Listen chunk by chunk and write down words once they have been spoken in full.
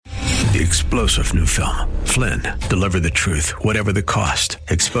The explosive new film, Flynn, deliver the truth, whatever the cost,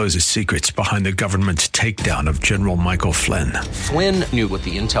 exposes secrets behind the government's takedown of General Michael Flynn. Flynn knew what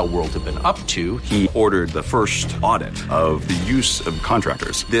the intel world had been up to. He ordered the first audit of the use of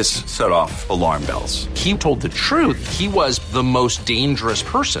contractors. This set off alarm bells. He told the truth. He was the most dangerous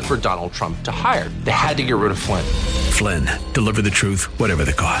person for Donald Trump to hire. They had to get rid of Flynn. Flynn, deliver the truth, whatever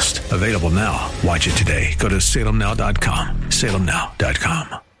the cost. Available now. Watch it today. Go to salemnow.com.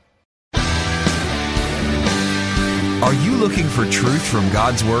 salemnow.com. Are you looking for truth from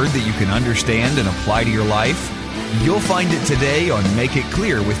God's Word that you can understand and apply to your life? You'll find it today on Make It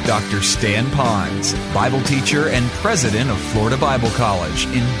Clear with Dr. Stan Ponz, Bible teacher and president of Florida Bible College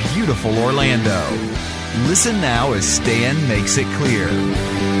in beautiful Orlando. Listen now as Stan makes it clear.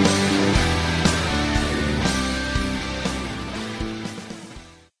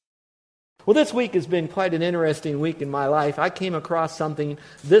 Well, this week has been quite an interesting week in my life. I came across something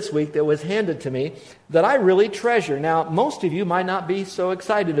this week that was handed to me that I really treasure. Now, most of you might not be so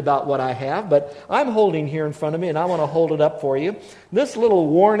excited about what I have, but I'm holding here in front of me, and I want to hold it up for you. This little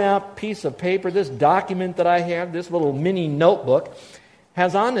worn-out piece of paper, this document that I have, this little mini notebook,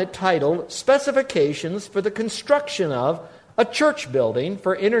 has on it titled, Specifications for the Construction of a Church Building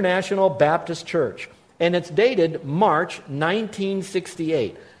for International Baptist Church. And it's dated March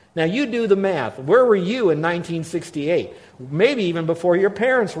 1968. Now, you do the math. Where were you in 1968? Maybe even before your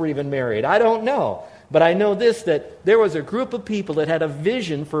parents were even married. I don't know. But I know this, that there was a group of people that had a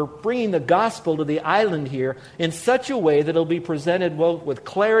vision for bringing the gospel to the island here in such a way that it'll be presented with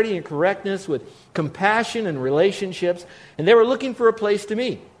clarity and correctness, with compassion and relationships. And they were looking for a place to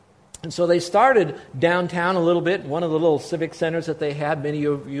meet. And so they started downtown a little bit, one of the little civic centers that they had. Many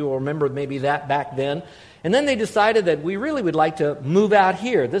of you will remember maybe that back then. And then they decided that we really would like to move out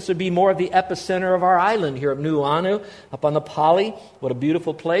here. This would be more of the epicenter of our island here of Nuuanu, up on the Pali. What a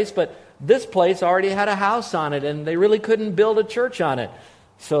beautiful place. But this place already had a house on it, and they really couldn't build a church on it.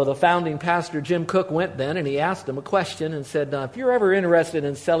 So the founding pastor, Jim Cook, went then, and he asked them a question and said, if you're ever interested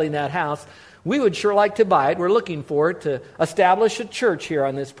in selling that house, we would sure like to buy it. We're looking for it to establish a church here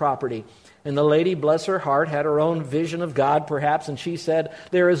on this property. And the lady, bless her heart, had her own vision of God, perhaps, and she said,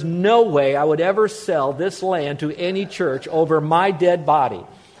 there is no way I would ever sell this land to any church over my dead body.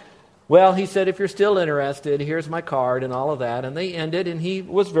 Well, he said, if you're still interested, here's my card and all of that. And they ended, and he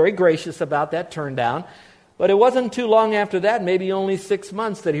was very gracious about that turn down. But it wasn't too long after that, maybe only 6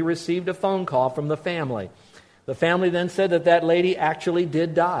 months, that he received a phone call from the family. The family then said that lady actually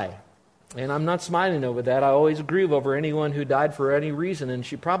did die. And I'm not smiling over that. I always grieve over anyone who died for any reason, and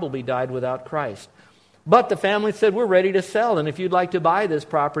she probably died without Christ. But the family said, we're ready to sell, and if you'd like to buy this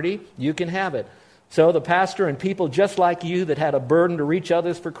property, you can have it. So the pastor and people just like you that had a burden to reach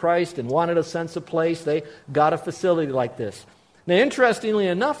others for Christ and wanted a sense of place, they got a facility like this. Now, interestingly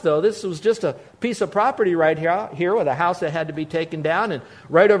enough, though, this was just a piece of property right here with a house that had to be taken down. And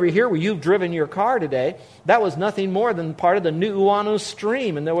right over here where you've driven your car today, that was nothing more than part of the Nuuanu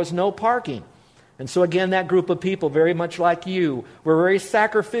stream, and there was no parking. And so again, that group of people, very much like you, were very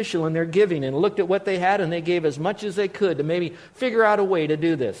sacrificial in their giving and looked at what they had, and they gave as much as they could to maybe figure out a way to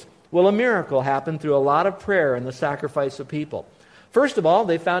do this. Well, a miracle happened through a lot of prayer and the sacrifice of people. First of all,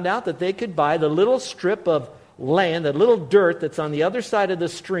 they found out that they could buy the little strip of land, a little dirt that's on the other side of the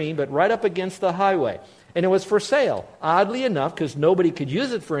stream, but right up against the highway. And it was for sale, oddly enough, because nobody could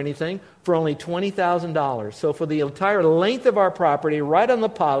use it for anything, for only $20,000. So for the entire length of our property, right on the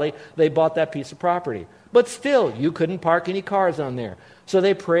Pali, they bought that piece of property. But still, you couldn't park any cars on there. So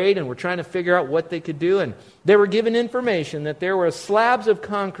they prayed and were trying to figure out what they could do. And they were given information that there were slabs of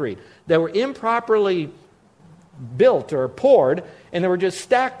concrete that were improperly built or poured, and they were just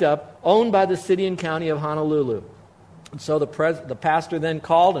stacked up, owned by the city and county of Honolulu. And so the pastor then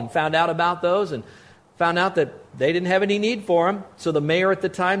called and found out about those and found out that they didn't have any need for them. So the mayor at the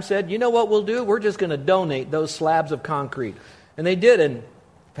time said, you know what we'll do? We're just going to donate those slabs of concrete. And they did, and the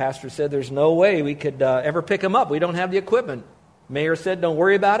pastor said there's no way we could ever pick them up. We don't have the equipment. Mayor said, don't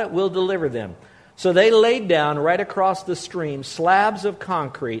worry about it, we'll deliver them. So they laid down right across the stream slabs of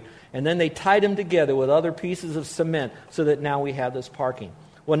concrete, and then they tied them together with other pieces of cement so that now we have this parking.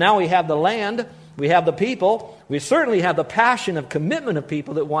 Well, now we have the land, we have the people, we certainly have the passion of commitment of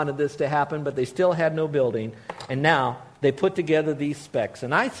people that wanted this to happen, but they still had no building, and now they put together these specs.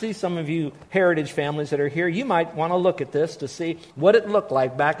 And I see some of you heritage families that are here, you might want to look at this to see what it looked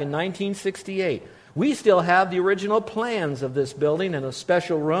like back in 1968 We still have the original plans of this building in a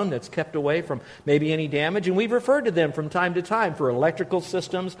special room that's kept away from maybe any damage, and we've referred to them from time to time for electrical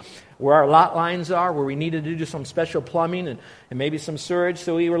systems, where our lot lines are, where we needed to do some special plumbing and maybe some sewage,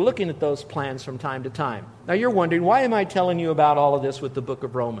 so we were looking at those plans from time to time. Now you're wondering, why am I telling you about all of this with the book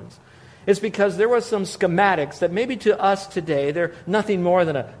of Romans? It's because there were some schematics that maybe to us today, they're nothing more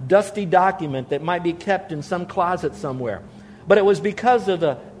than a dusty document that might be kept in some closet somewhere. But it was because of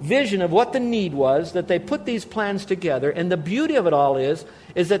the vision of what the need was that they put these plans together. And the beauty of it all is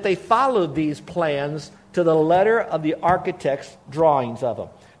that they followed these plans to the letter of the architect's drawings of them.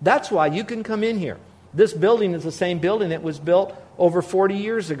 That's why you can come in here. This building is the same building that was built over 40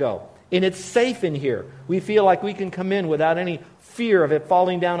 years ago. And it's safe in here. We feel like we can come in without any fear of it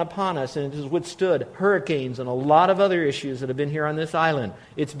falling down upon us. And it has withstood hurricanes and a lot of other issues that have been here on this island.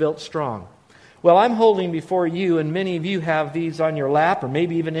 It's built strong. Well, I'm holding before you, and many of you have these on your lap or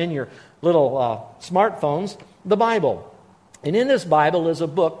maybe even in your little smartphones, the Bible. And in this Bible is a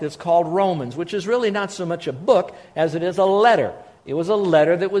book that's called Romans, which is really not so much a book as it is a letter. It was a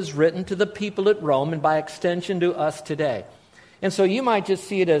letter that was written to the people at Rome and by extension to us today. And so you might just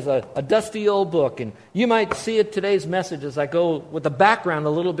see it as a dusty old book, and you might see it today's message as I go with the background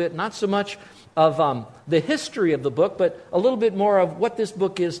a little bit, not so much of the history of the book, but a little bit more of what this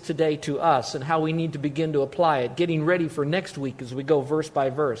book is today to us and how we need to begin to apply it, getting ready for next week as we go verse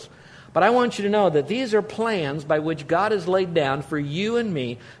by verse. But I want you to know that these are plans by which God has laid down for you and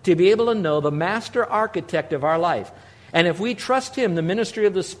me to be able to know the master architect of our life. And if we trust Him, the ministry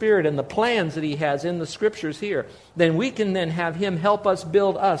of the Spirit, and the plans that He has in the Scriptures here, then we can then have Him help us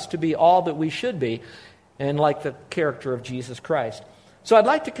build us to be all that we should be, and like the character of Jesus Christ. So I'd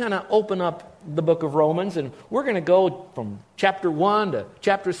like to kind of open up the book of Romans, and we're going to go from chapter 1 to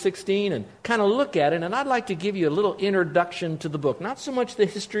chapter 16 and kind of look at it, and I'd like to give you a little introduction to the book. Not so much the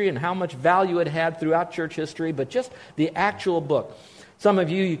history and how much value it had throughout church history, but just the actual book. Some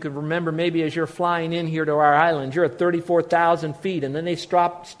of you could remember maybe as you're flying in here to our island, you're at 34,000 feet, and then they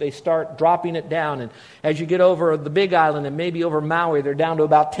start dropping it down. And as you get over the big island and maybe over Maui, they're down to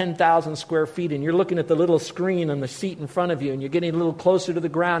about 10,000 square feet, and you're looking at the little screen on the seat in front of you, and you're getting a little closer to the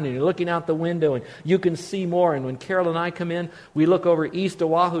ground, and you're looking out the window, and you can see more. And when Carol and I come in, we look over East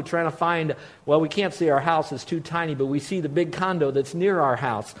Oahu trying to find, well, we can't see our house, it's too tiny, but we see the big condo that's near our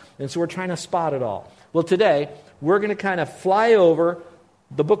house, and so we're trying to spot it all. Well, today, we're going to kind of fly over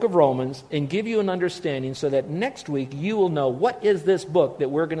the book of Romans and give you an understanding so that next week you will know what is this book that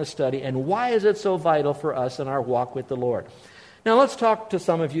we're going to study and why is it so vital for us in our walk with the Lord. Now let's talk to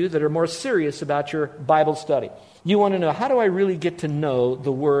some of you that are more serious about your Bible study. You want to know, how do I really get to know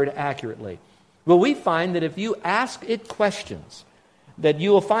the Word accurately? Well, we find that if you ask it questions, that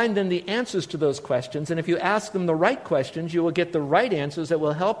you will find then the answers to those questions, and if you ask them the right questions, you will get the right answers that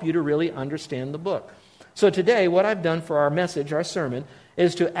will help you to really understand the book. So today, what I've done for our message, our sermon,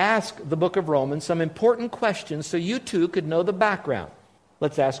 is to ask the book of Romans some important questions so you too could know the background.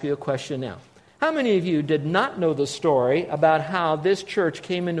 Let's ask you a question now. How many of you did not know the story about how this church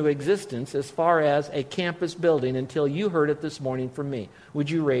came into existence as far as a campus building until you heard it this morning from me? Would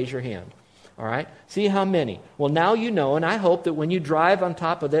you raise your hand? All right? See how many. Well, now you know, and I hope that when you drive on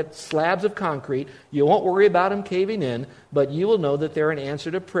top of that slabs of concrete, you won't worry about them caving in, but you will know that they're an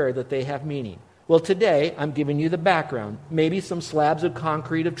answer to prayer, that they have meaning. Well, today, I'm giving you the background, maybe some slabs of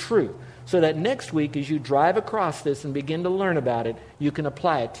concrete of truth, so that next week, as you drive across this and begin to learn about it, you can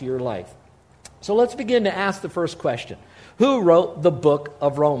apply it to your life. So let's begin to ask the first question. Who wrote the book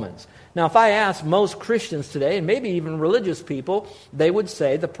of Romans? Now, if I ask most Christians today, and maybe even religious people, they would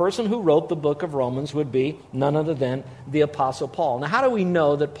say the person who wrote the book of Romans would be none other than the Apostle Paul. Now, how do we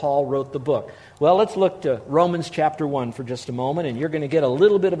know that Paul wrote the book? Well, let's look to Romans chapter 1 for just a moment, and you're going to get a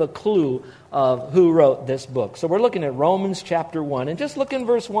little bit of a clue of who wrote this book. So we're looking at Romans chapter 1, and just look in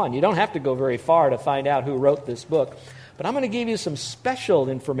verse 1. You don't have to go very far to find out who wrote this book. But I'm going to give you some special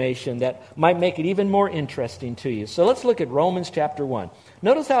information that might make it even more interesting to you. So let's look at Romans chapter 1.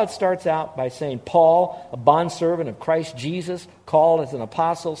 Notice how it starts out by saying, Paul, a bondservant of Christ Jesus, called as an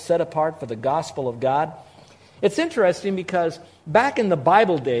apostle, set apart for the gospel of God. It's interesting because back in the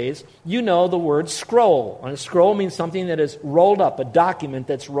Bible days, you know the word scroll. And a scroll means something that is rolled up, a document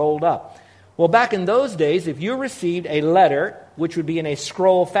that's rolled up. Well, back in those days, if you received a letter, which would be in a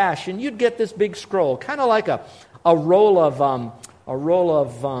scroll fashion, you'd get this big scroll, kind of like a roll of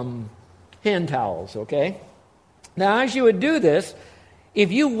hand towels, okay? Now, as you would do this,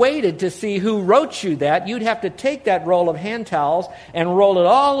 if you waited to see who wrote you that, you'd have to take that roll of hand towels and roll it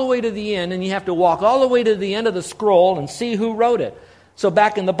all the way to the end, and you have to walk all the way to the end of the scroll and see who wrote it. So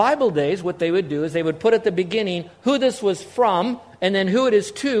back in the Bible days, what they would do is they would put at the beginning who this was from and then who it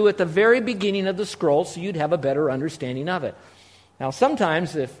is to at the very beginning of the scroll so you'd have a better understanding of it. Now,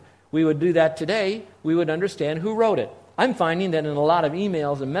 sometimes if we would do that today, we would understand who wrote it. I'm finding that in a lot of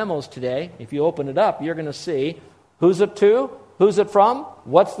emails and memos today, if you open it up, you're going to see who's it to, who's it from,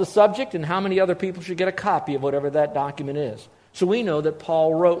 what's the subject, and how many other people should get a copy of whatever that document is. So we know that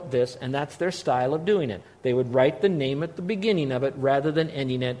Paul wrote this, and that's their style of doing it. They would write the name at the beginning of it rather than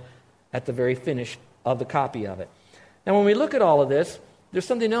ending it at the very finish of the copy of it. Now, when we look at all of this, there's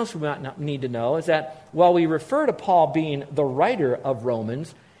something else we might need to know, is that while we refer to Paul being the writer of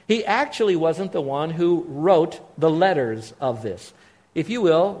Romans, he actually wasn't the one who wrote the letters of this. If you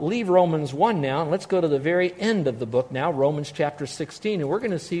will, leave Romans 1 now, and let's go to the very end of the book now, Romans chapter 16, and we're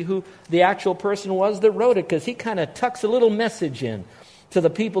going to see who the actual person was that wrote it, because he kind of tucks a little message in to the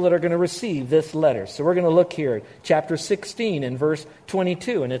people that are going to receive this letter. So we're going to look here at chapter 16 and verse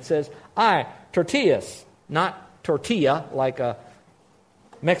 22, and it says, I, Tertius, not tortilla like a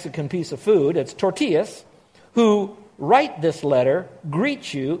Mexican piece of food, it's Tertius, who write this letter,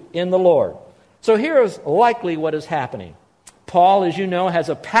 greet you in the Lord. So here is likely what is happening. Paul, as you know, has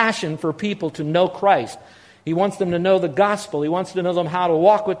a passion for people to know Christ. He wants them to know the gospel. He wants to know them how to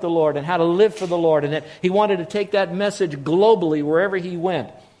walk with the Lord and how to live for the Lord. And that he wanted to take that message globally wherever he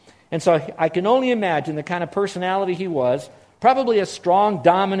went. And so I can only imagine the kind of personality he was. Probably a strong,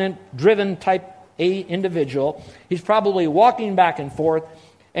 dominant, driven type A individual. He's probably walking back and forth.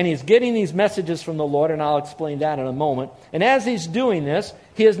 And he's getting these messages from the Lord, and I'll explain that in a moment. And as he's doing this,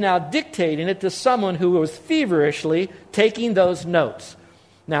 he is now dictating it to someone who was feverishly taking those notes.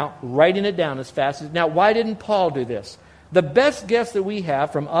 Now, writing it down as fast as... Now, why didn't Paul do this? The best guess that we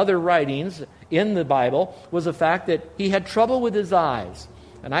have from other writings in the Bible was the fact that he had trouble with his eyes.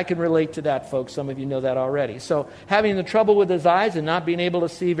 And I can relate to that, folks. Some of you know that already. So, having the trouble with his eyes and not being able to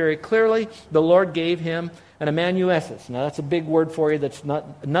see very clearly, the Lord gave him an amanuensis. Now, that's a big word for you. That's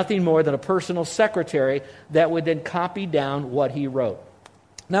nothing more than a personal secretary that would then copy down what he wrote.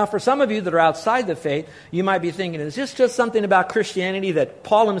 Now, for some of you that are outside the faith, you might be thinking, is this just something about Christianity that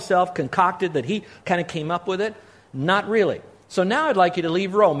Paul himself concocted, that he kind of came up with it? Not really. So now I'd like you to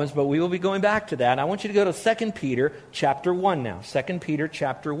leave Romans, but we will be going back to that. I want you to go to 2 Peter chapter 1 now. 2 Peter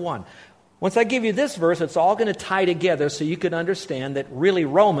chapter 1. Once I give you this verse, it's all going to tie together so you can understand that really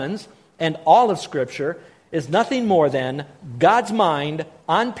Romans and all of Scripture is nothing more than God's mind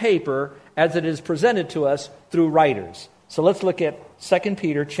on paper as it is presented to us through writers. So let's look at 2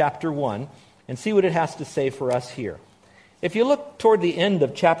 Peter chapter 1 and see what it has to say for us here. If you look toward the end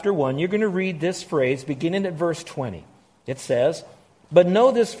of chapter 1, you're going to read this phrase beginning at verse 20. It says, but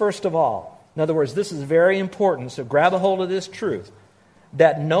know this first of all. In other words, this is very important, so grab a hold of this truth,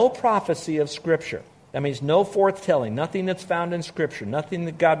 that no prophecy of Scripture, that means no forthtelling, nothing that's found in Scripture, nothing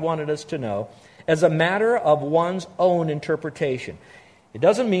that God wanted us to know, as a matter of one's own interpretation. It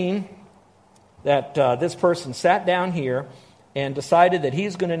doesn't mean that this person sat down here and decided that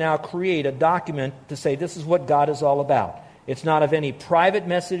he's going to now create a document to say this is what God is all about. It's not of any private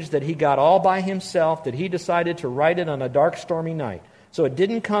message that he got all by himself, that he decided to write it on a dark, stormy night. So it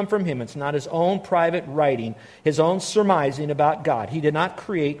didn't come from him. It's not his own private writing, his own surmising about God. He did not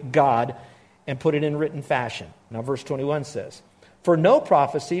create God and put it in written fashion. Now verse 21 says, for no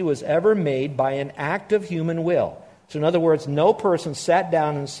prophecy was ever made by an act of human will. So in other words, no person sat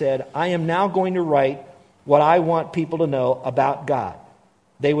down and said, I am now going to write what I want people to know about God.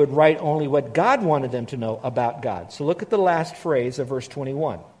 They would write only what God wanted them to know about God. So look at the last phrase of verse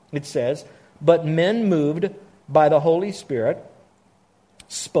 21. It says, but men moved by the Holy Spirit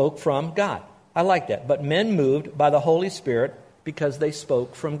spoke from God. I like that. But men moved by the Holy Spirit because they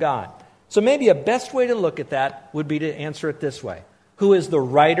spoke from God. So maybe a best way to look at that would be to answer it this way. Who is the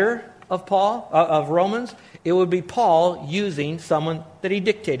writer of Romans? It would be Paul using someone that he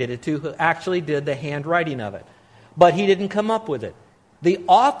dictated it to who actually did the handwriting of it. But he didn't come up with it. The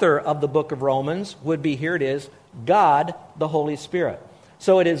author of the book of Romans would be, here it is, God, the Holy Spirit.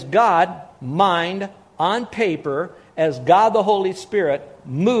 So it is God, mind, on paper, as God, the Holy Spirit,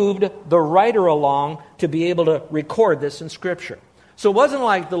 moved the writer along to be able to record this in Scripture. So it wasn't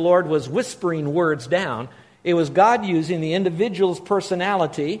like the Lord was whispering words down. It was God using the individual's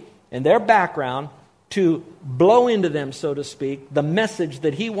personality and their background to blow into them, so to speak, the message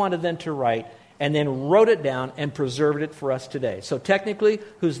that he wanted them to write, and then wrote it down and preserved it for us today. So technically,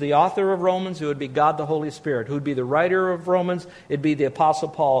 who's the author of Romans? It would be God the Holy Spirit. Who would be the writer of Romans? It'd be the Apostle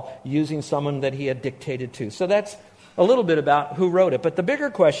Paul using someone that he had dictated to. So that's a little bit about who wrote it. But the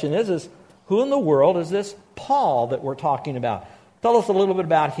bigger question is who in the world is this Paul that we're talking about? Tell us a little bit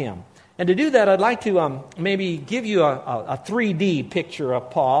about him. And to do that, I'd like to maybe give you a 3D picture of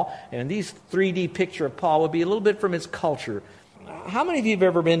Paul. And these 3D picture of Paul would be a little bit from his culture. How many of you have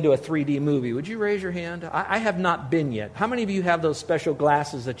ever been to a 3D movie? Would you raise your hand? I have not been yet. How many of you have those special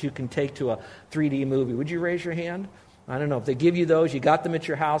glasses that you can take to a 3D movie? Would you raise your hand? I don't know. If they give you those, you got them at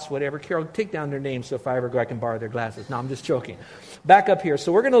your house, whatever. Carol, take down their names so if I ever go, I can borrow their glasses. No, I'm just joking. Back up here.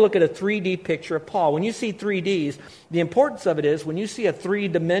 So we're going to look at a 3D picture of Paul. When you see 3Ds, the importance of it is when you see a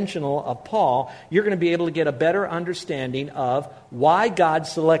three-dimensional of Paul, you're going to be able to get a better understanding of why God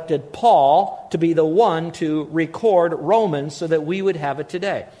selected Paul to be the one to record Romans so that we would have it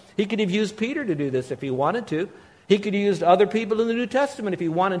today. He could have used Peter to do this if he wanted to. He could have used other people in the New Testament if he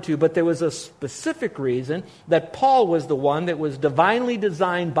wanted to, but there was a specific reason that Paul was the one that was divinely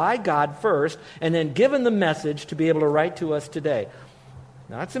designed by God first and then given the message to be able to write to us today.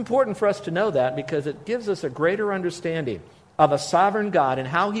 Now, it's important for us to know that because it gives us a greater understanding of a sovereign God and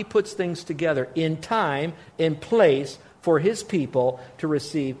how he puts things together in time, in place for his people to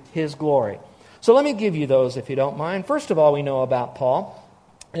receive his glory. So let me give you those if you don't mind. First of all, we know about Paul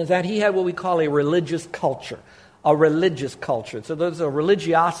is that he had what we call a religious culture. A religious culture. So there's a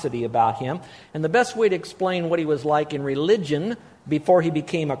religiosity about him. And the best way to explain what he was like in religion before he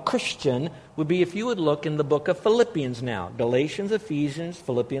became a Christian would be if you would look in the book of Philippians now. Galatians, Ephesians,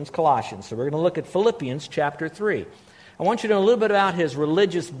 Philippians, Colossians. So we're going to look at Philippians chapter 3. I want you to know a little bit about his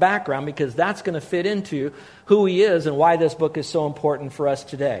religious background because that's going to fit into who he is and why this book is so important for us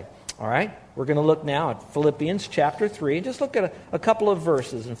today. All right? We're going to look now at Philippians chapter 3. Just look at a couple of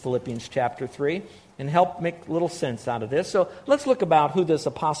verses in Philippians chapter 3 and help make a little sense out of this. So let's look about who this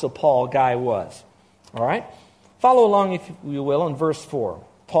Apostle Paul guy was. All right? Follow along, if you will, in verse 4.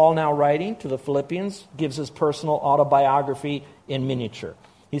 Paul, now writing to the Philippians, gives his personal autobiography in miniature.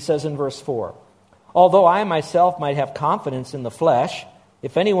 He says in verse 4, "Although I myself might have confidence in the flesh,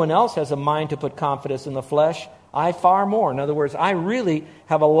 if anyone else has a mind to put confidence in the flesh, I far more." In other words, I really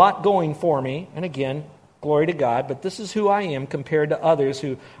have a lot going for me. And again, glory to God, but this is who I am compared to others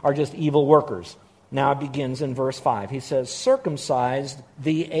who are just evil workers. Now it begins in verse 5. He says, "Circumcised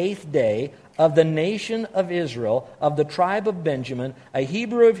the 8th day of the nation of Israel, of the tribe of Benjamin, a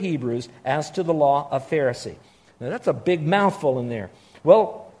Hebrew of Hebrews, as to the law, a Pharisee." Now that's a big mouthful in there.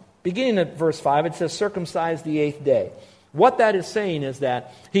 Well, beginning at verse 5, it says, "Circumcised the 8th day." What that is saying is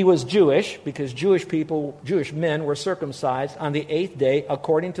that he was Jewish, because Jewish men were circumcised on the 8th day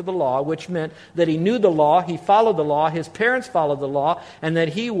according to the law, which meant that he knew the law, he followed the law, his parents followed the law, and that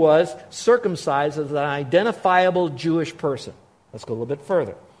he was circumcised as an identifiable Jewish person. Let's go a little bit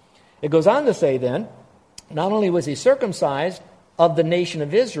further. It goes on to say then, not only was he circumcised of the nation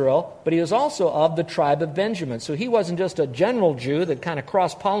of Israel, but he was also of the tribe of Benjamin. So he wasn't just a general Jew that kind of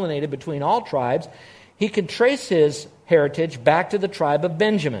cross-pollinated between all tribes. He could trace his heritage back to the tribe of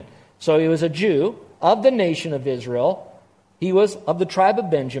Benjamin. So he was a Jew of the nation of Israel. He was of the tribe of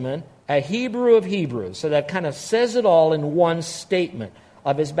Benjamin, a Hebrew of Hebrews. So that kind of says it all in one statement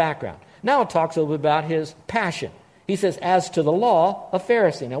of his background. Now it talks a little bit about his passion. He says, "As to the law, a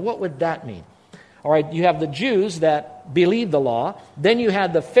Pharisee." Now what would that mean? All right, you have the Jews that believe the law. Then you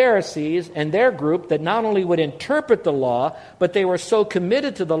had the Pharisees and their group that not only would interpret the law, but they were so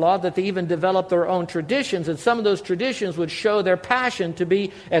committed to the law that they even developed their own traditions. And some of those traditions would show their passion to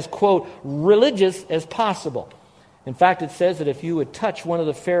be as, quote, religious as possible. In fact, it says that if you would touch one of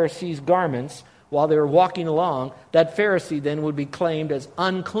the Pharisees' garments while they were walking along, that Pharisee then would be claimed as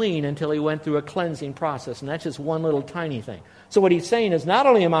unclean until he went through a cleansing process. And that's just one little tiny thing. So what he's saying is, not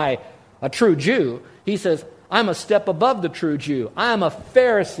only am I a true Jew, he says, I'm a step above the true Jew. I am a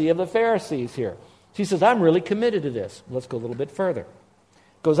Pharisee of the Pharisees here. So he says, I'm really committed to this. Let's go a little bit further.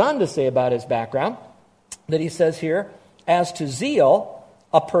 Goes on to say about his background that he says here, "As to zeal,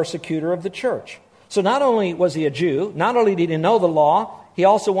 a persecutor of the church." So not only was he a Jew, not only did he know the law, he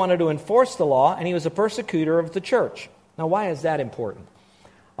also wanted to enforce the law, and he was a persecutor of the church. Now, why is that important?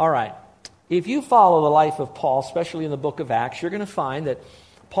 All right. If you follow the life of Paul, especially in the book of Acts, you're going to find that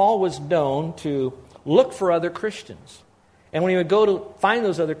Paul was known to look for other Christians. And when he would go to find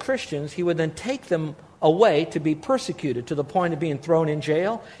those other Christians, he would then take them away to be persecuted to the point of being thrown in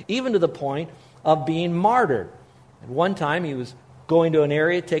jail, even to the point of being martyred. At one time, he was going to an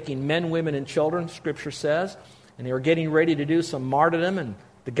area, taking men, women, and children, Scripture says, and they were getting ready to do some martyrdom, and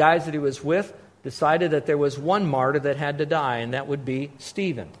the guys that he was with decided that there was one martyr that had to die, and that would be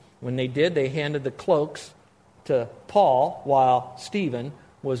Stephen. When they did, they handed the cloaks to Paul while Stephen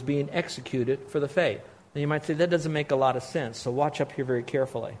was being executed for the faith. And you might say, that doesn't make a lot of sense, so watch up here very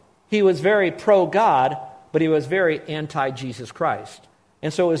carefully. He was very pro-God, but he was very anti-Jesus Christ.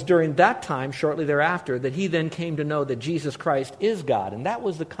 And so it was during that time, shortly thereafter, that he then came to know that Jesus Christ is God. And that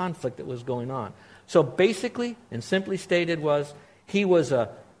was the conflict that was going on. So basically, and simply stated, he was a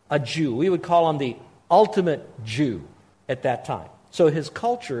Jew. We would call him the ultimate Jew at that time. So his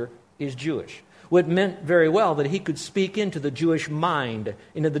culture is Jewish. What meant very well that he could speak into the Jewish mind,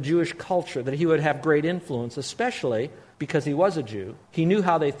 into the Jewish culture, that he would have great influence, especially because he was a Jew. He knew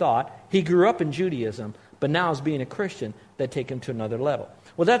how they thought. He grew up in Judaism, but now as being a Christian, that take him to another level.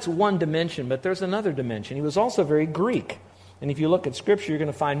 Well, that's one dimension, but there's another dimension. He was also very Greek. And if you look at Scripture, you're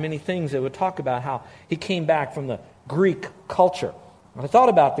going to find many things that would talk about how he came back from the Greek culture. I thought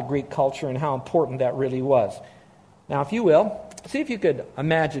about the Greek culture and how important that really was. Now, if you will, see if you could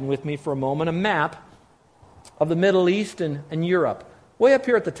imagine with me for a moment a map of the Middle East and Europe. Way up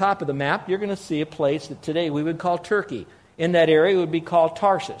here at the top of the map, you're going to see a place that today we would call Turkey. In that area, it would be called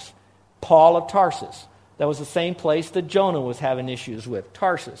Tarsus. Paul of Tarsus. That was the same place that Jonah was having issues with,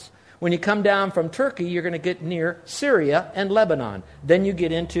 Tarsus. When you come down from Turkey, you're going to get near Syria and Lebanon. Then you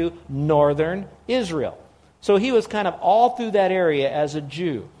get into northern Israel. So he was kind of all through that area as a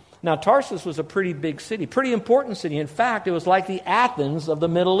Jew. Now, Tarsus was a pretty big city, pretty important city. In fact, it was like the Athens of the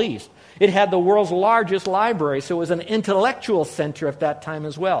Middle East. It had the world's largest library, so it was an intellectual center at that time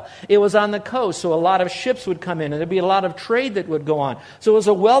as well. It was on the coast, so a lot of ships would come in, and there'd be a lot of trade that would go on. So it was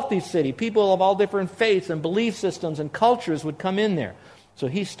a wealthy city. People of all different faiths and belief systems and cultures would come in there. So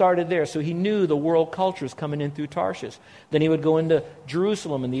he started there. So he knew the world cultures coming in through Tarshish. Then he would go into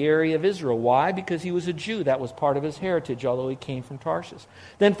Jerusalem in the area of Israel. Why? Because he was a Jew. That was part of his heritage, although he came from Tarshish.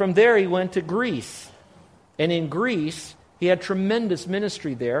 Then from there he went to Greece. And in Greece, he had tremendous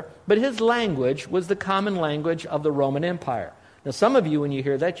ministry there. But his language was the common language of the Roman Empire. Now some of you, when you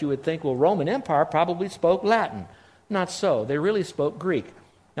hear that, you would think, well, Roman Empire probably spoke Latin. Not so. They really spoke Greek.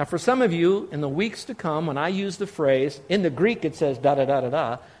 Now, for some of you, in the weeks to come, when I use the phrase, in the Greek it says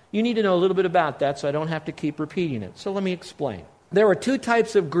da-da-da-da-da, you need to know a little bit about that so I don't have to keep repeating it. So let me explain. There were two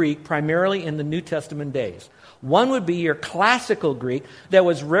types of Greek primarily in the New Testament days. One would be your classical Greek that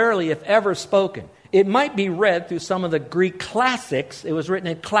was rarely, if ever, spoken. It might be read through some of the Greek classics. It was written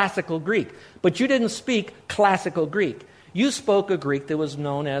in classical Greek. But you didn't speak classical Greek. You spoke a Greek that was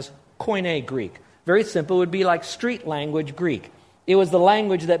known as Koine Greek. Very simple. It would be like street language Greek. It was the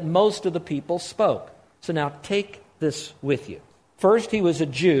language that most of the people spoke. So now take this with you. First, he was a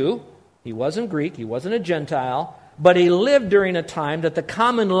Jew. He wasn't Greek. He wasn't a Gentile. But he lived during a time that the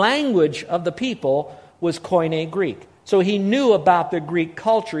common language of the people was Koine Greek. So he knew about the Greek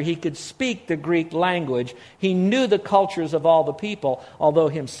culture. He could speak the Greek language. He knew the cultures of all the people, although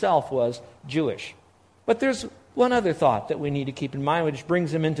himself was Jewish. But there's one other thought that we need to keep in mind, which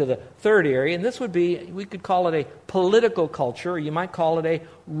brings him into the third area, and this would be, we could call it a political culture, or you might call it a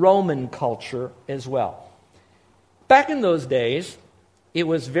Roman culture as well. Back in those days, it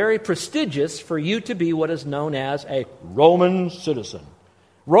was very prestigious for you to be what is known as a Roman citizen.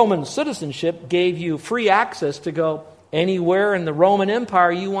 Roman citizenship gave you free access to go anywhere in the Roman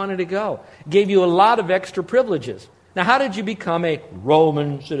Empire you wanted to go. It gave you a lot of extra privileges. Now, how did you become a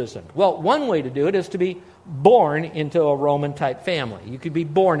Roman citizen? Well, one way to do it is to be born into a Roman-type family. You could be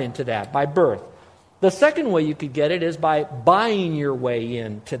born into that by birth. The second way you could get it is by buying your way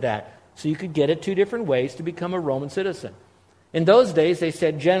into that. So you could get it two different ways to become a Roman citizen. In those days, they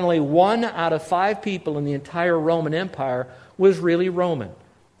said generally 1 out of 5 people in the entire Roman Empire was really Roman.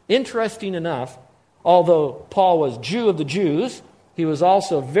 Interesting enough, although Paul was Jew of the Jews, he was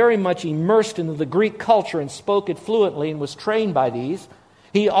also very much immersed into the Greek culture and spoke it fluently and was trained by these.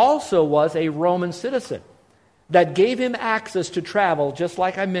 He also was a Roman citizen. That gave him access to travel, just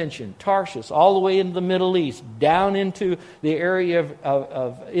like I mentioned, Tarshish, all the way into the Middle East, down into the area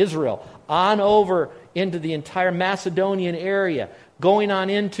of Israel, on over into the entire Macedonian area, going on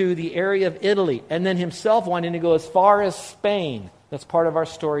into the area of Italy, and then himself wanting to go as far as Spain. That's part of our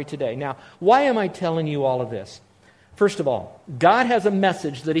story today. Now, why am I telling you all of this? First of all, God has a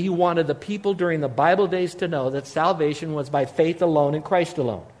message that He wanted the people during the Bible days to know, that salvation was by faith alone in Christ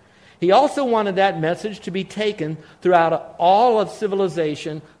alone. He also wanted that message to be taken throughout all of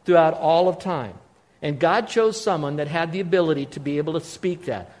civilization, throughout all of time. And God chose someone that had the ability to be able to speak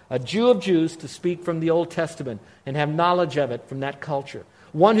that. A Jew of Jews to speak from the Old Testament and have knowledge of it from that culture.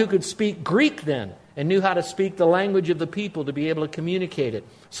 One who could speak Greek then and knew how to speak the language of the people to be able to communicate it.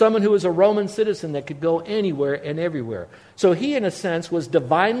 Someone who was a Roman citizen that could go anywhere and everywhere. So he, in a sense, was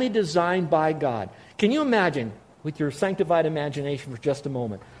divinely designed by God. Can you imagine, with your sanctified imagination for just a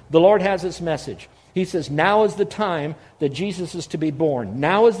moment, the Lord has this message. He says, now is the time that Jesus is to be born.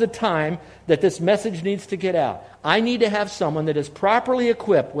 Now is the time that this message needs to get out. I need to have someone that is properly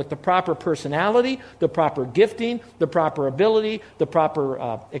equipped with the proper personality, the proper gifting, the proper ability, the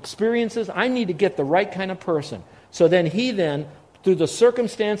proper experiences. I need to get the right kind of person. So then, through the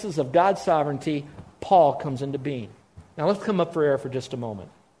circumstances of God's sovereignty, Paul comes into being. Now let's come up for air for just a moment.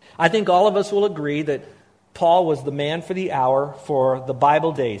 I think all of us will agree that Paul was the man for the hour for the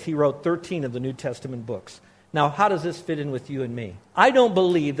Bible days. He wrote 13 of the New Testament books. Now, how does this fit in with you and me? I don't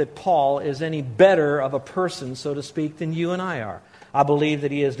believe that Paul is any better of a person, so to speak, than you and I are. I believe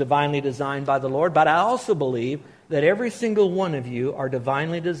that he is divinely designed by the Lord, but I also believe that every single one of you are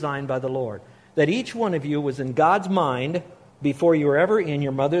divinely designed by the Lord. That each one of you was in God's mind before you were ever in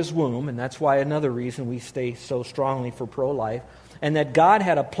your mother's womb, and that's why another reason we stay so strongly for pro-life, and that God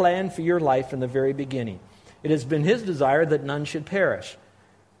had a plan for your life from the very beginning. It has been His desire that none should perish.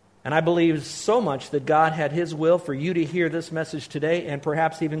 And I believe so much that God had His will for you to hear this message today and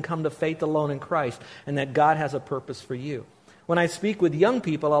perhaps even come to faith alone in Christ, and that God has a purpose for you. When I speak with young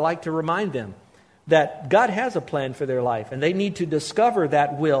people, I like to remind them that God has a plan for their life, and they need to discover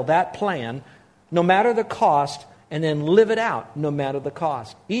that will, that plan, no matter the cost, and then live it out no matter the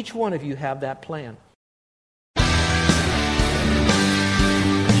cost. Each one of you have that plan.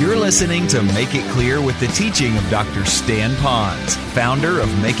 You're listening to Make It Clear with the teaching of Dr. Stan Ponz, founder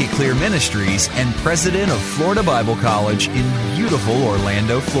of Make It Clear Ministries and president of Florida Bible College in beautiful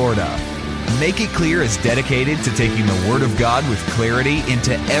Orlando, Florida. Make It Clear is dedicated to taking the Word of God with clarity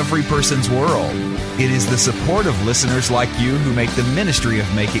into every person's world. It is the support of listeners like you who make the ministry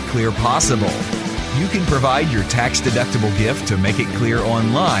of Make It Clear possible. You can provide your tax-deductible gift to Make It Clear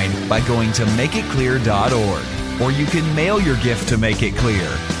online by going to makeitclear.org. Or you can mail your gift to Make It Clear,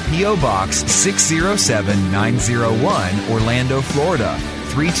 P.O. Box 607901, Orlando, Florida,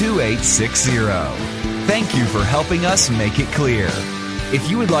 32860. Thank you for helping us make it clear. If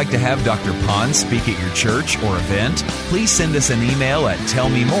you would like to have Dr. Ponz speak at your church or event, please send us an email at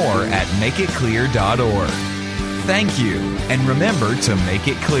tellmemore@makeitclear.org. Thank you, and remember to make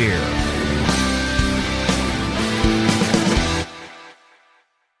it clear.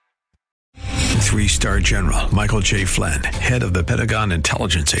 Three-star General Michael J. Flynn, head of the Pentagon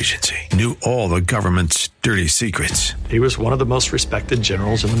Intelligence Agency, knew all the government's dirty secrets. He was one of the most respected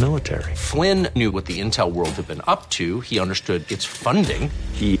generals in the military. Flynn knew what the intel world had been up to. He understood its funding.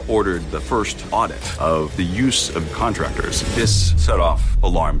 He ordered the first audit of the use of contractors. This set off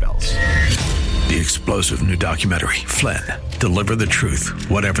alarm bells. The explosive new documentary, Flynn, Deliver the Truth,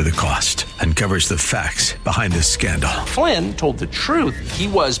 Whatever the Cost, uncovers the facts behind this scandal. Flynn told the truth. He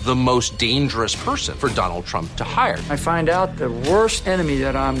was the most dangerous person for Donald Trump to hire. I find out the worst enemy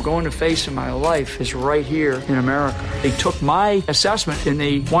that I'm going to face in my life is right here in America. They took my assessment and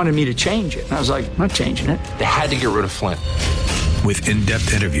they wanted me to change it. And I was like, I'm not changing it. They had to get rid of Flynn. With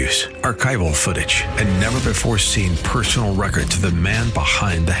in-depth interviews, archival footage, and never-before-seen personal records of the man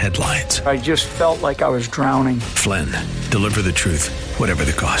behind the headlines. I just felt like I was drowning. Flynn, Deliver the Truth, Whatever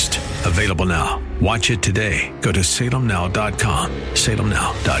the Cost. Available now. Watch it today. Go to salemnow.com.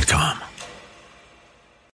 salemnow.com.